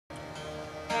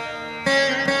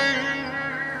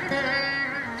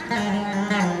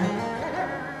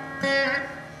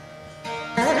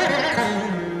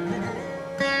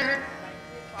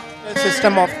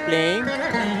system of playing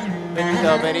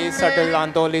with very subtle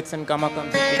andolits and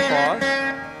gamakams that we call.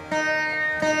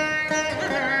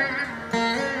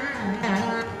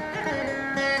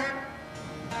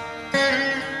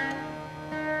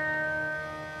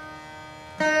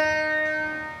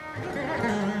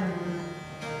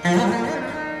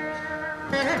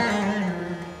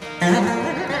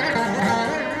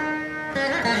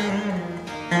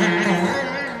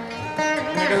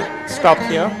 Stop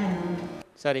here.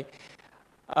 Sorry.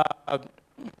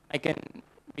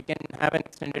 We can have an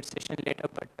extended session later,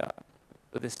 but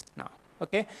do this now.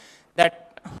 Okay.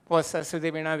 That was Saraswati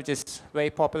Veena, which is very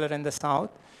popular in the south.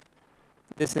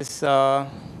 This is Rudra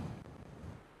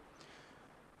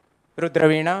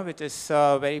Veena, which is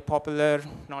very popular,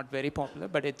 not very popular,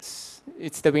 but it's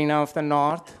the Veena of the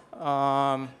north.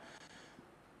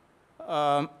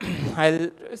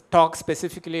 I'll talk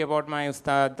specifically about my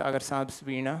Ustad Agar Saab's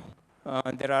Veena.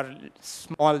 There are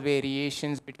small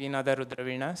variations between other Rudra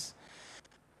Veenas.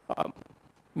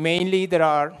 Mainly there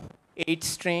are 8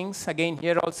 strings. Again,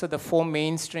 here also the 4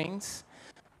 main strings.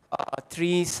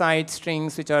 3 side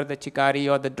strings, which are the chikari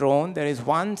or the drone. There is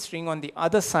 1 string on the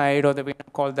other side of the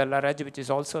Veena called the laraj, which is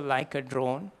also like a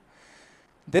drone.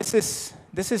 This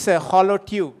is a hollow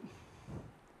tube.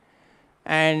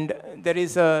 And there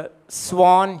is a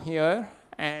swan here,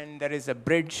 and there is a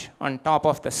bridge on top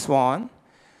of the swan.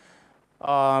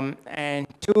 And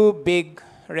 2 big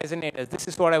resonators. This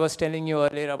is what I was telling you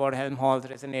earlier about Helmholtz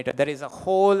resonator. There is a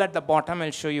hole at the bottom.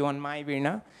 I'll show you on my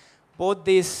Veena. Both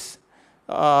these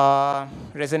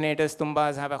resonators,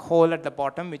 tumbas, have a hole at the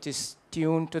bottom, which is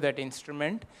tuned to that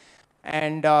instrument.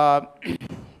 And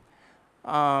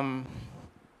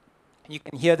you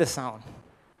can hear the sound.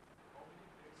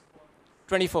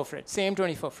 24 frets, same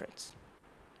 24 frets.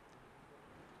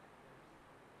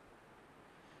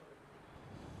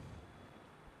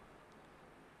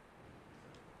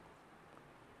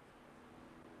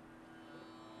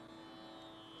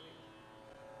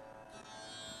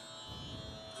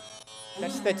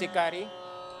 That's the chikari.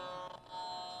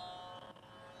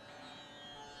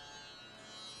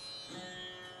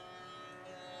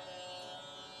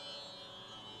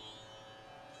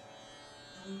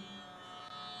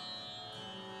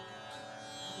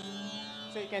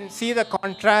 So you can see the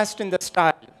contrast in the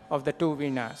style of the 2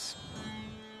 Veenas.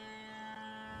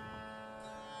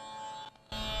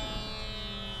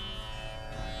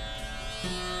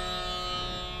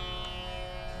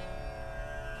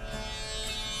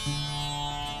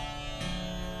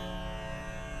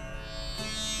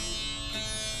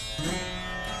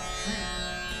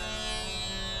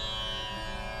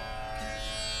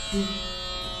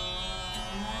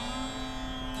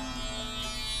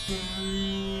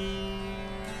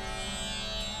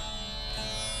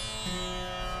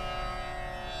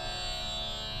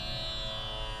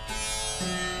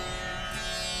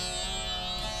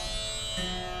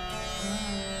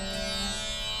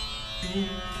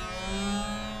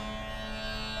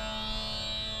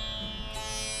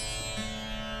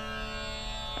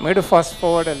 I'm going to fast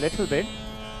forward a little bit.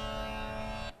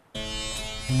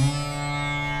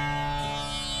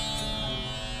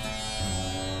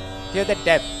 Hear the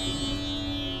depth.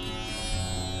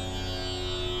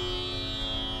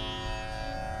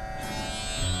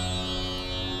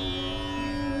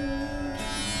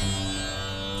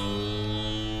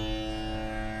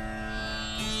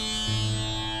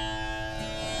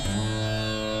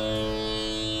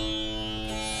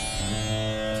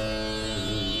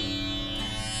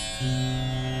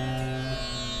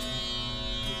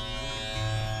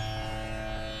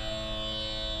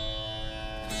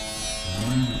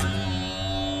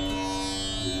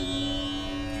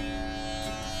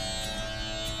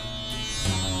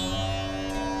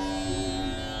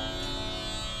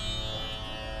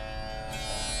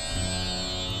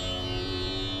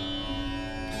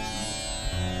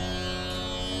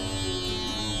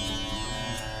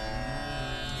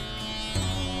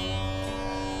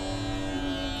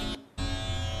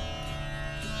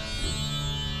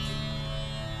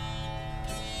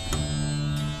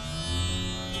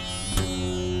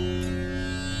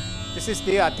 This is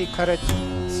the Ati Kharaj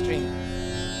string.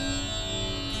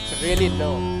 It's really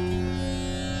low.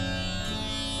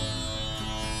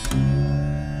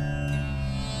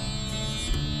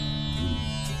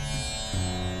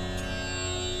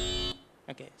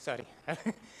 Okay, sorry.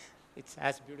 It's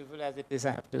as beautiful as it is.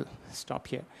 I have to stop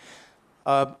here.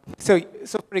 For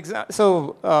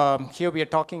example, here we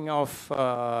are talking of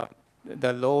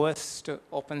the lowest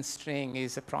open string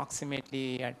is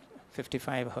approximately at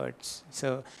 55 hertz.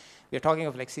 So we're talking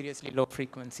of like seriously low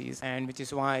frequencies, and which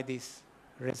is why these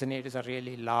resonators are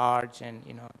really large, and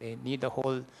they need the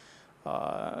whole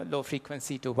low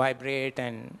frequency to vibrate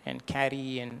and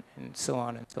carry and so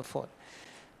on and so forth.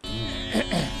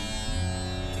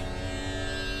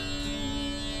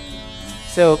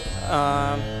 So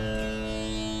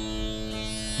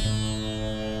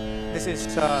this is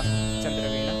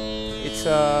Chandravina. It's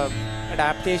an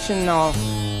adaptation of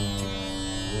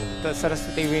the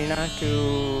Saraswati Veena to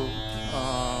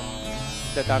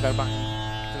the Dagarbani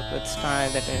Drupad style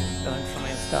that I learned from my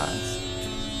ustads,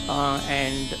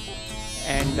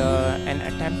 and an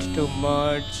attempt to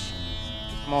merge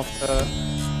some of the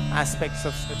aspects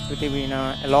of Saraswati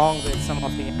Veena along with some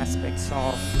of the aspects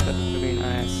of the Veena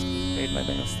as played by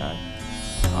the ustad.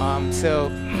 So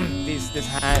this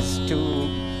has two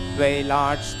very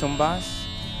large tumbas,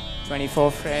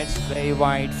 24 frets, very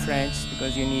wide frets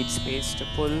because you need space to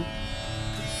pull.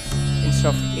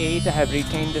 Instead of 8, I have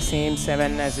retained the same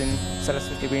 7 as in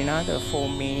Saraswati Veena, the 4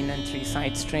 main and 3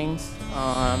 side strings.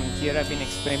 Here I've been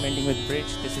experimenting with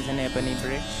bridge. This is an ebony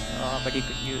bridge, but you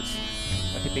could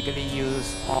typically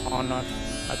use on or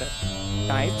other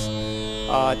types.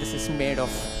 This is made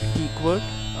of teak wood,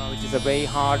 which is a very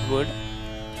hard wood.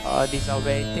 These are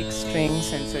very thick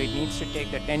strings, and so it needs to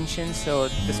take the tension. So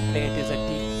this plate is a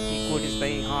teak wood, is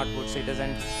very hard wood, so it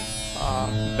doesn't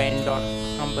bend or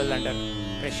crumble under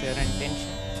pressure and tension.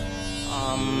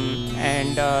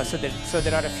 So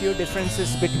there are a few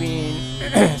differences between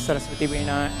Saraswati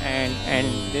Veena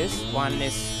and this. One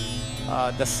is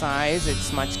the size.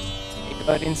 It's much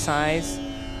bigger in size.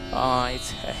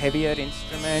 It's a heavier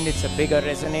instrument. It's a bigger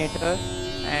resonator,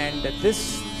 and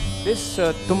this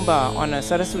tumba on a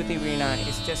Saraswati Veena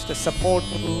is just a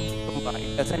supporting tumba.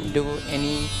 It doesn't do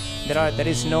any. There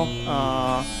is no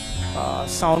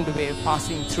sound wave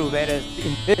passing through, whereas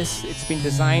in this it's been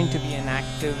designed to be an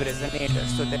active resonator.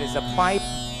 So there is a pipe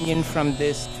in from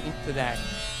this into that.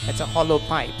 It's a hollow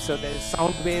pipe. So there is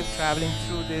sound wave traveling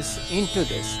through this into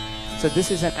this. So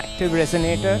this is an active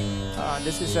resonator.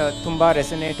 This is a tumba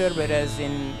resonator, whereas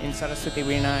in Saraswati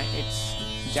Veena it's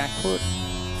jackwood.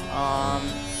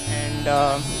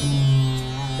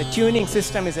 The tuning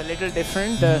system is a little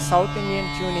different. The South Indian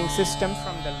tuning system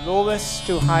from the lowest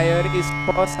to higher is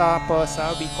pa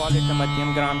sa. We call it the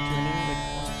Madhyam Gram tuning.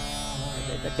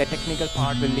 The technical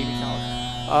part will leave it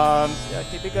out.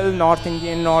 Typical North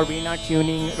Indian or Veena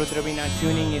tuning, Rudra Veena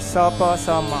tuning is sa pa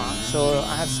sa ma. So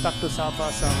I have stuck to sa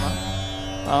pa sa ma.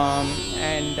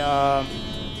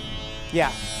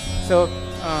 Yeah. So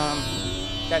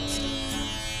that's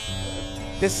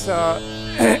this.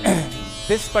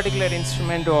 This particular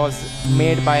instrument was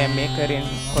made by a maker in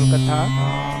Kolkata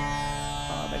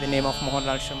by the name of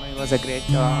Mohanlal Sharma. He was a great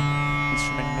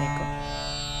instrument maker.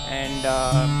 And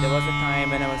there was a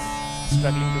time when I was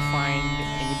struggling to find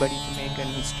anybody to make an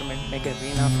instrument, make a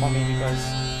veena for me, because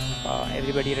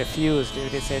everybody refused.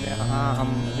 They said, "हम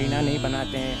veena नहीं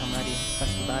बनाते हैं, हमारी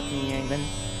बस की बात नहीं है." Even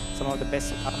some of the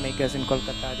best makers in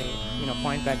Kolkata, they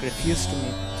point blank refused to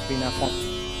make veena for me.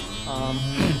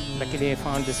 Luckily I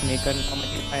found this maker in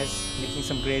Comedy is making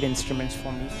some great instruments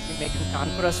for me. He's been making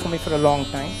tanpuras for me for a long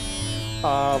time,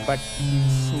 but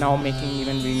he's now making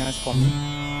even veenas for me.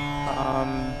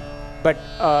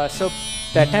 So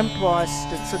the attempt was,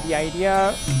 so the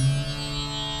idea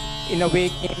in a way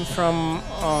came from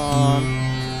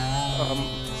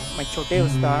my chote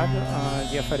ustad,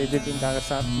 Faridhuddin Dagar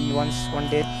Sahab. He one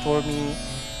day told me,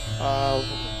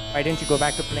 why don't you go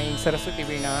back to playing Saraswati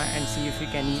Veena and see if you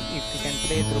can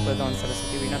play Drupad on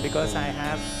Saraswati Veena? Because I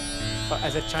have,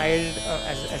 as a child,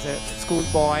 as a school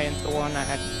boy and so on, I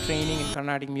had training in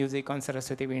Carnatic music on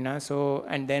Saraswati Veena. So,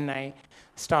 and then I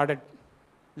started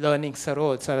learning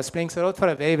sarod. So I was playing sarod for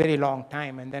a very, very long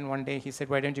time. And then one day he said,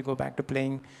 why don't you go back to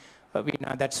playing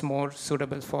Veena? That's more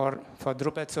suitable for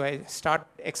Drupad. So I started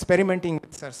experimenting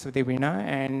with Saraswati Veena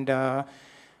and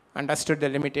understood the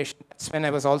limitation. That's when I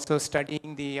was also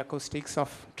studying the acoustics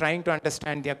trying to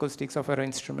understand the acoustics of our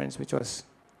instruments, which was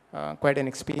quite an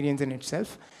experience in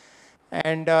itself.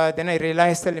 And then I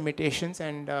realized the limitations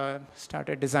and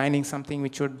started designing something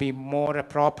which would be more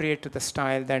appropriate to the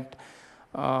style that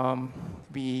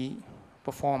we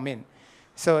perform in.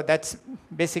 So that's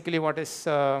basically what is,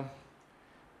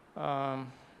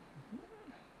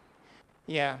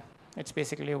 yeah, it's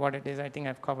basically what it is. I think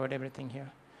I've covered everything here.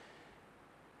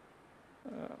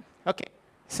 Okay,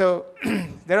 so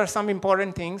there are some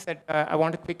important things that I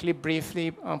want to quickly,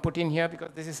 briefly put in here, because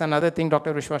this is another thing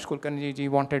Dr. Vishwas Kulkarni ji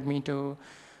wanted me to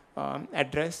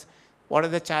address. What are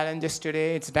the challenges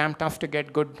today? It's damn tough to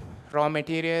get good raw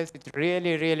materials. It's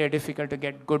really, really difficult to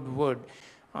get good wood.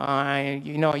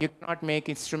 You cannot make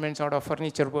instruments out of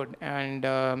furniture wood, and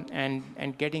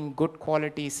getting good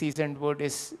quality seasoned wood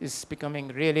is becoming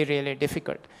really, really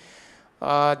difficult.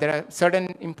 There are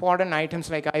certain important items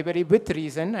like ivory with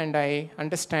reason, and I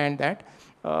understand that,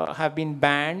 have been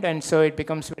banned, and so it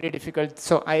becomes very difficult.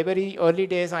 So ivory, early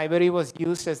days, ivory was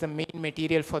used as the main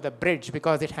material for the bridge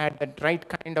because it had the right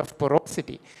kind of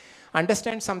porosity.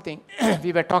 Understand something,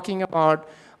 we were talking about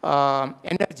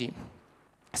energy.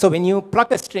 So when you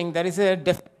pluck a string, there is a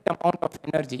definite amount of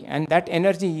energy, and that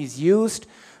energy is used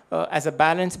as a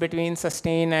balance between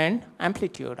sustain and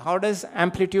amplitude. How does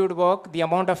amplitude work? The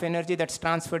amount of energy that's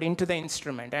transferred into the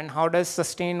instrument. And how does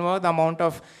sustain work? The amount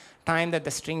of time that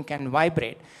the string can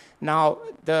vibrate. Now,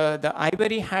 the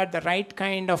ivory had the right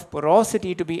kind of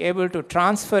porosity to be able to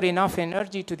transfer enough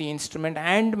energy to the instrument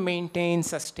and maintain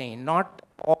sustain. Not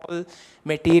all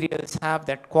materials have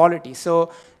that quality.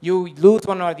 So you lose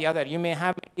one or the other. You may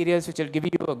have materials which will give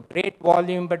you a great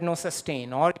volume but no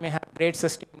sustain, or you may have great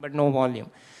sustain but no volume.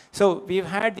 So we've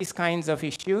had these kinds of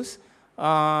issues.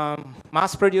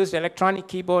 Mass-produced electronic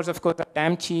keyboards, of course, are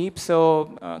damn cheap.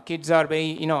 So kids are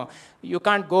very, you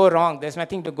can't go wrong. There's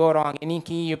nothing to go wrong. Any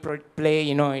key you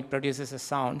play, it produces a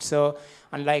sound. So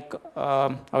unlike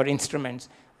our instruments.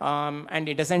 And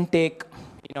it doesn't take,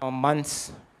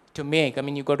 months to make. I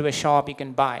mean, you go to a shop, you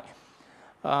can buy.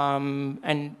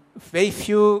 And very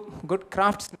few good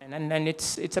craftsmen. And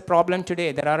it's a problem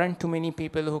today. There aren't too many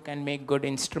people who can make good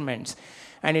instruments.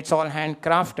 And it's all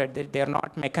handcrafted. They're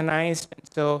not mechanized. And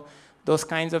so those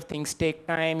kinds of things take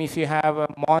time. If you have a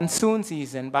monsoon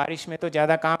season, barish mein to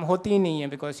zyada kaam hoti nahi hai,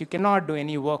 because you cannot do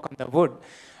any work on the wood.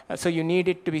 So you need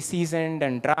it to be seasoned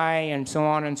and dry and so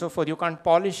on and so forth. You can't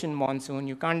polish in monsoon.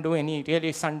 You can't do any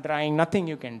really sun drying, nothing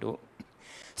you can do.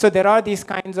 So there are these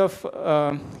kinds of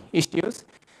issues.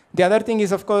 The other thing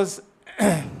is, of course,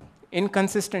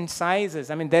 inconsistent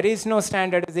sizes. I mean, there is no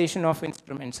standardization of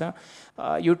instruments.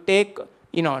 You take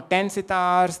 10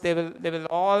 sitars, they will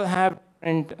all have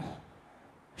different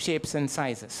shapes and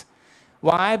sizes.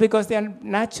 Why? Because they are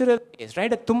natural based, right?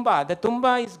 The tumba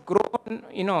is grown,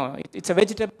 it's a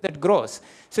vegetable that grows.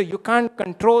 So you can't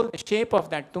control the shape of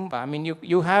that tumba. I mean,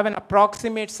 you have an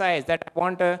approximate size that I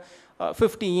want a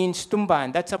 50-inch tumba,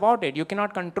 and that's about it. You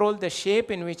cannot control the shape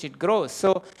in which it grows.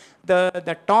 So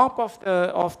the top of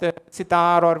the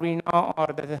sitar or veena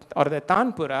or the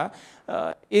tanpura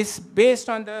is based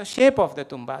on the shape of the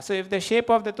tumba. So if the shape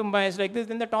of the tumba is like this,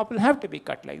 then the top will have to be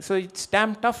cut like. So it's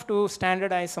damn tough to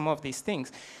standardize some of these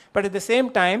things. But at the same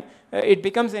time, it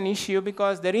becomes an issue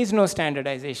because there is no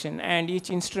standardization, and each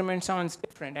instrument sounds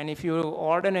different. And if you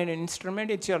order an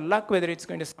instrument, it's your luck whether it's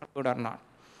going to sound good or not.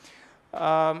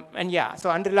 And yeah, so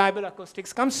unreliable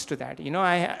acoustics comes to that.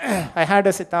 I had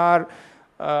a sitar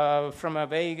from a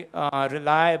very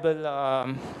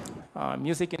reliable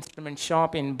music instrument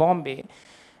shop in Bombay.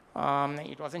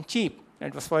 It wasn't cheap.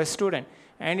 It was for a student,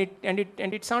 and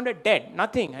it sounded dead.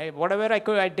 Nothing. Whatever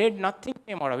I did, nothing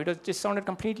came out of it. It just sounded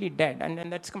completely dead, and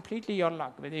that's completely your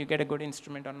luck whether you get a good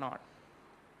instrument or not.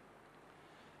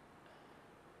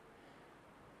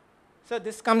 So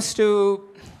this comes to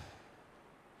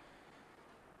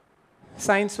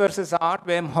science versus art,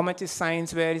 where how much is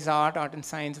science, where is art? Art and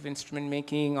science of instrument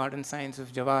making, art and science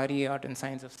of Javari, art and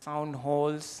science of sound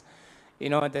holes.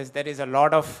 There is a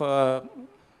lot of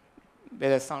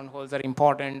whether sound holes are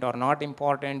important or not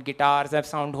important. Guitars have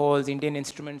sound holes. Indian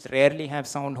instruments rarely have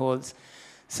sound holes.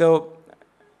 So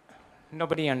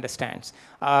nobody understands.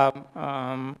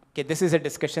 Okay, this is a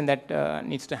discussion that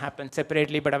needs to happen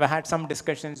separately, but I've had some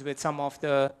discussions with some of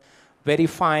the very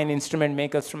fine instrument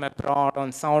makers from abroad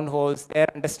on sound holes. Their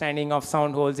understanding of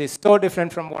sound holes is so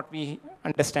different from what we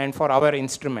understand for our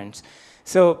instruments.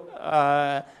 So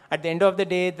at the end of the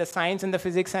day, the science and the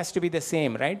physics has to be the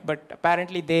same, right? But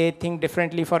apparently they think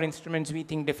differently for instruments, we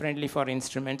think differently for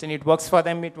instruments, and it works for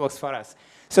them, it works for us.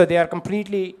 So they are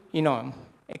completely,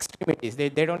 extremities. They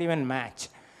don't even match.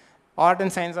 Art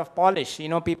and science of polish.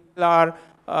 People are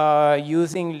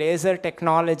using laser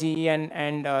technology and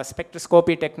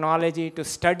spectroscopy technology to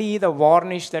study the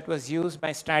varnish that was used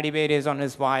by Stradivarius on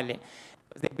his violin.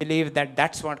 They believe that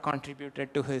that's what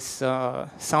contributed to his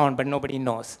sound, but nobody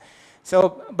knows.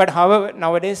 So, but however,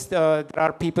 nowadays there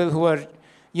are people who are,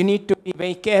 you need to be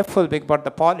very careful about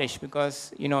the polish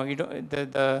because, you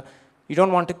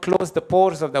don't want to close the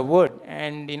pores of the wood,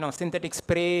 and synthetic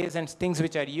sprays and things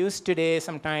which are used today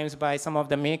sometimes by some of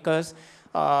the makers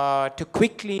to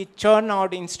quickly churn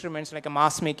out instruments like a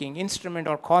mass making instrument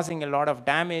or causing a lot of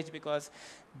damage because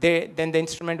then the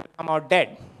instrument will come out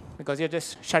dead because you're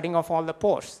just shutting off all the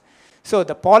pores. So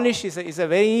the polish is a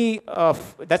very,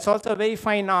 that's also a very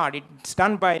fine art. It's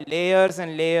done by layers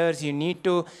and layers. You need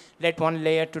to let one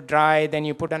layer to dry, then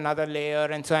you put another layer,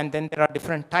 and so, and then there are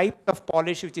different types of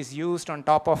polish which is used on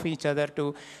top of each other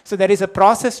too. So there is a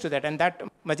process to that, and that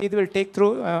Majid will take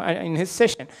through in his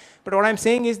session. But what I'm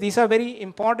saying is these are very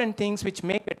important things which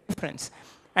make a difference.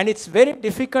 And it's very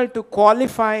difficult to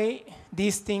qualify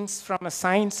these things from a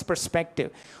science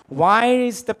perspective. Why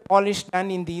is the polish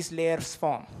done in these layers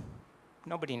form?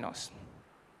 Nobody knows.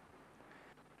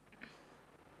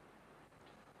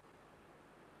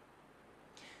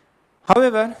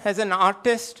 However, as an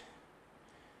artist,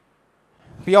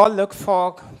 we all look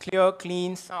for clear,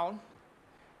 clean sound.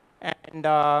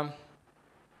 And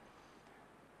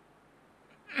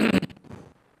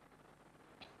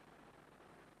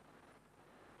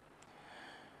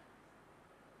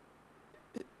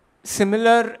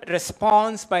similar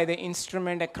response by the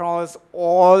instrument across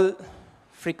all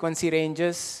frequency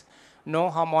ranges, no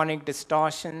harmonic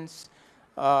distortions,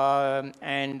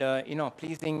 and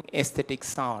pleasing aesthetic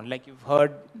sound, like you've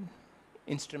heard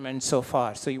instruments so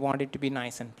far. So you want it to be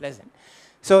nice and pleasant.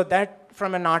 So that,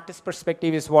 from an artist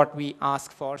perspective, is what we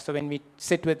ask for. So when we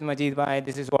sit with Majid Bhai,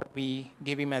 this is what we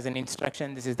give him as an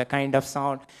instruction. This is the kind of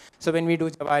sound. So when we do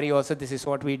Jawari also, this is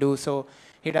what we do. So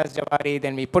he does Jawari,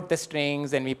 then we put the strings,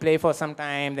 then we play for some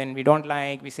time, then we don't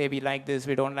like, we say we like this,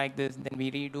 we don't like this, then we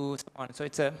redo, so on. So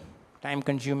it's a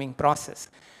time-consuming process.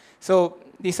 So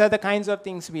these are the kinds of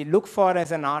things we look for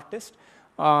as an artist.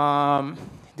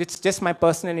 It's just my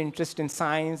personal interest in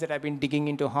science that I've been digging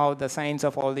into how the science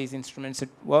of all these instruments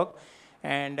work.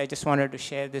 And I just wanted to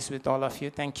share this with all of you.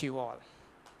 Thank you all.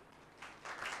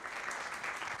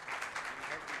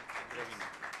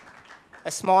 A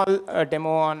small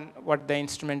demo on what the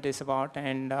instrument is about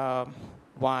and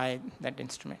why that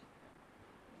instrument.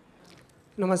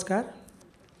 नमस्कार,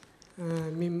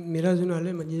 मी मिरजून आलो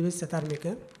आहे, म्हणजे Sattar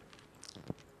maker.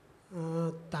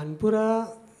 Tanpura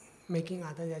making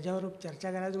आता याच्यावर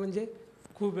चर्चा करायचं म्हणजे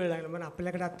खूप वेळ लागला, पण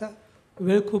आपल्याकडे आता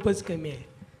वेळ खूपच कमी आहे,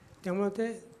 त्यामुळे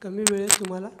ते कमी वेळेत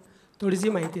तुम्हाला थोडीशी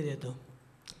माहिती देतो.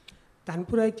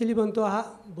 तानपुरा ॲक्च्युली बनतो हा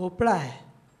भोपळा आहे.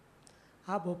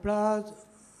 हा भोपळा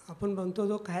आपण बनतो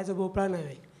जो खायचा भोपळा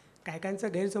नव्हे. काय कायांचा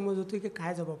गैरसमज होतो की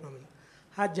खायचा भोपळा म्हणून.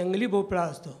 हा जंगली भोपळा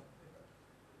असतो,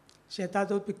 शेतात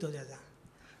तो पिकतो त्याचा.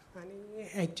 आणि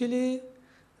ॲक्च्युली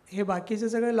हे बाकीचे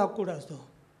सगळे लाकूड असतो.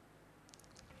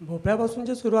 भोपळ्यापासून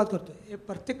जे सुरुवात करतो, हे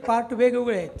प्रत्येक पार्ट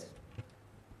वेगवेगळे आहेत.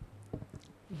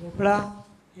 भोपळा,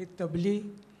 ही तबली,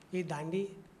 ही दांडी,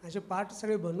 असे पार्ट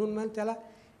सगळे बनवून मग त्याला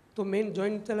तो मेन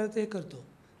जॉईंट त्याला ते करतो,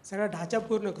 सगळा ढाचा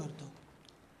पूर्ण करतो.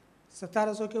 सतार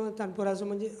असो किंवा तानपुरा असो,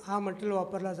 म्हणजे हा मटेरियल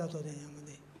वापरला जातो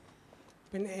त्याच्यामध्ये.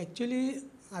 पण ॲक्च्युली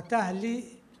आता हल्ली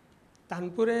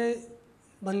तानपुरे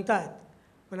बनतात,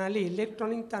 पण हल्ली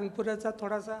इलेक्ट्रॉनिक तानपुऱ्याचा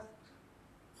थोडासा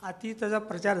अति त्याचा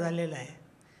प्रचार झालेला आहे.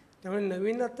 त्यामुळे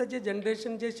नवीन आता जे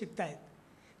जनरेशन जे शिकत आहेत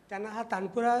त्यांना हा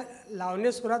तानपुरा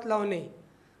लावणे, सुरात लावणे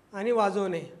आणि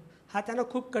वाजवणे हा त्यांना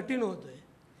खूप कठीण होतो आहे.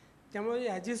 त्यामुळे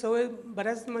ह्याची सवय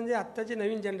बऱ्याच म्हणजे आत्ताची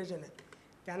नवीन जनरेशन आहे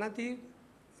त्यांना ती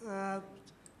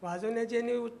वाजवण्याची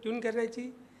आणि ट्यून करण्याची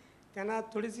त्यांना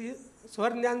थोडीशी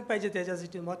स्वरज्ञान पाहिजे.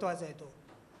 त्याच्यासाठी महत्त्वाचा आहे तो.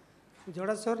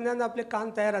 जेवढा स्वरज्ञान आपले कान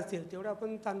तयार असतील तेवढं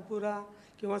आपण तानपुरा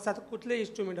किंवा सात कुठले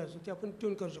इन्स्ट्रुमेंट असो ते आपण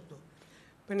ट्यून करू शकतो.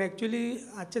 पण ॲक्च्युली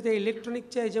आजच्या त्या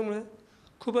इलेक्ट्रॉनिकच्या ह्याच्यामुळे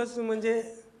खूपच म्हणजे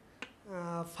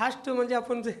फास्ट, म्हणजे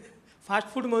आपण जे फास्ट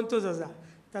फूड म्हणतो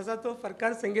तसा तो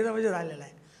प्रकार संगीतामध्ये झालेला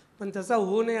आहे. पण तसा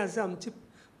होऊ नये असं आमची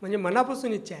म्हणजे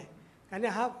मनापासून इच्छा आहे. आणि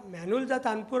हा मॅन्युअलचा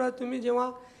तानपुरा तुम्ही जेव्हा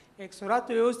एक स्वरात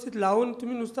व्यवस्थित लावून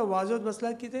तुम्ही नुसतं वाजवत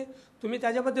बसला की ते तुम्ही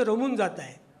त्याच्यामध्ये रमून जात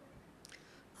आहे.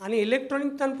 आणि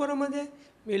इलेक्ट्रॉनिक तानपुरामध्ये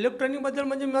इलेक्ट्रॉनिकबद्दल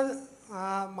म्हणजे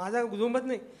माझा जुमत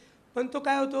नाही, पण तो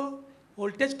काय होतो,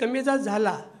 व्होल्टेज कमी जास्त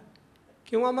झाला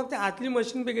किंवा मग ते आतली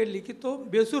मशीन बिघडली की तो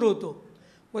बेसूर होतो.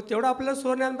 मग तेवढं आपल्याला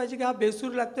स्वरज्ञान पाहिजे की हा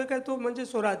बेसूर लागतो काय तो म्हणजे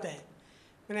स्वरात आहे.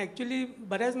 पण ॲक्च्युली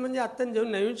बऱ्याच म्हणजे आत्ता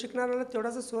जेव्हा नवीन शिकणाऱ्याला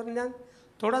तेवढासा स्वरज्ञान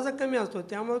थोडासा कमी असतो.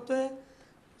 त्यामुळे तो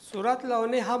सुरात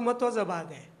लावणे हा महत्त्वाचा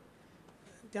भाग आहे.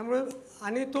 त्यामुळे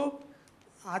आणि तो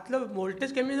आतलं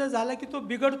व्होल्टेज कमी जर झाला की तो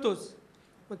बिघडतोच.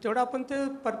 मग तेवढं आपण ते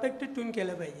परफेक्ट ट्यून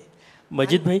केलं पाहिजे.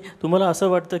 मजिद भाई, तुम्हाला असं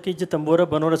वाटतं की जे तंबोरा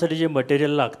बनवण्यासाठी जे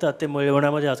मटेरियल लागतात ते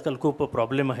मिळवण्यामध्ये आजकाल खूप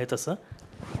प्रॉब्लेम आहे, तसं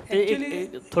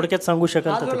ते थोडक्यात सांगू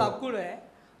शकाल? हा जो लाकूड आहे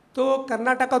तो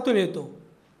कर्नाटकातून येतो,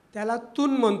 त्याला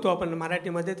तून म्हणतो आपण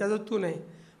मराठीमध्ये, त्याचं तून आहे.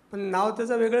 पण नाव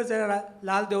त्याचं वेगळंच आहे,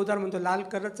 लाल देवदार म्हणतो. लाल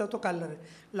कलरचा तो कलर आहे,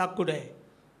 लाकूड आहे,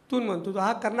 तून म्हणतो. तो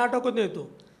हा कर्नाटकातून येतो.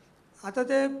 आता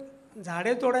ते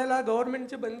झाडे तोडायला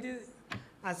गव्हर्नमेंटची बंदी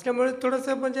असल्यामुळे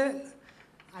थोडंसं म्हणजे,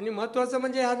 आणि महत्त्वाचं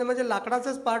म्हणजे हा म्हणजे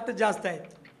लाकडाचाच पार्ट जास्त आहे.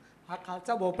 हा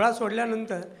खालचा भोपळा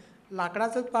सोडल्यानंतर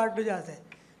लाकडाचाच पार्ट जास्त आहे.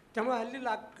 त्यामुळे हल्ली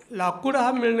लाकूड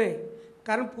हा मिळणे,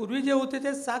 कारण पूर्वी जे होते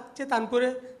ते सागचे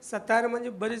तानपुरे, सतार म्हणजे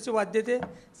बरेचसे वाद्य ते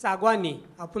सागवानी,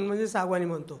 आपण म्हणजे सागवानी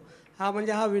म्हणतो. हा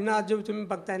म्हणजे हा विणा जो तुम्ही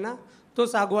बघताय ना तो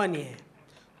सागवानी आहे.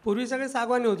 पूर्वी सगळे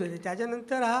सागवानी होते.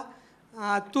 त्याच्यानंतर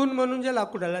हा तून म्हणून जे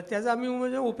लाकूड आलं त्याचा आम्ही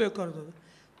म्हणजे उपयोग करत होतो.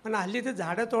 पण हल्ली ते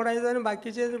झाडं तोडायचं आणि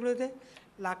बाकीचे ते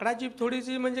लाकडाची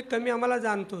थोडीशी म्हणजे कमी आम्हाला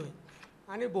जाणतो आहे.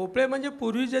 आणि भोपळे म्हणजे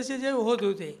पूर्वी जसे जे होत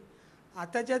होते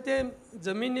आताच्या ते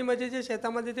जमिनीमध्ये जे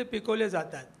शेतामध्ये ते पिकवले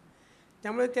जातात,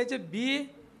 त्यामुळे त्याचे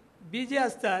बी जे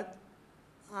असतात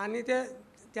आणि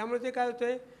त्यामुळे ते काय होतं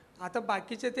आहे, आता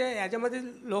बाकीचे ते ह्याच्यामध्ये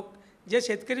जे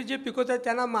शेतकरी जे पिकवतात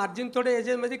त्यांना मार्जिन थोडं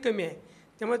याच्यामध्ये कमी आहे.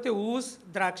 त्यामुळे ते ऊस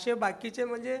द्राक्षे बाकीचे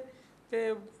म्हणजे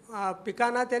ते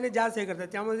पिकांना त्याने जास्त हे करतात.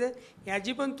 त्यामुळे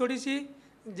ह्याची पण थोडीशी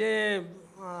जे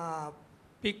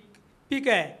पीक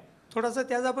आहे थोडासा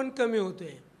त्याचा पण कमी होतो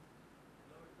आहे.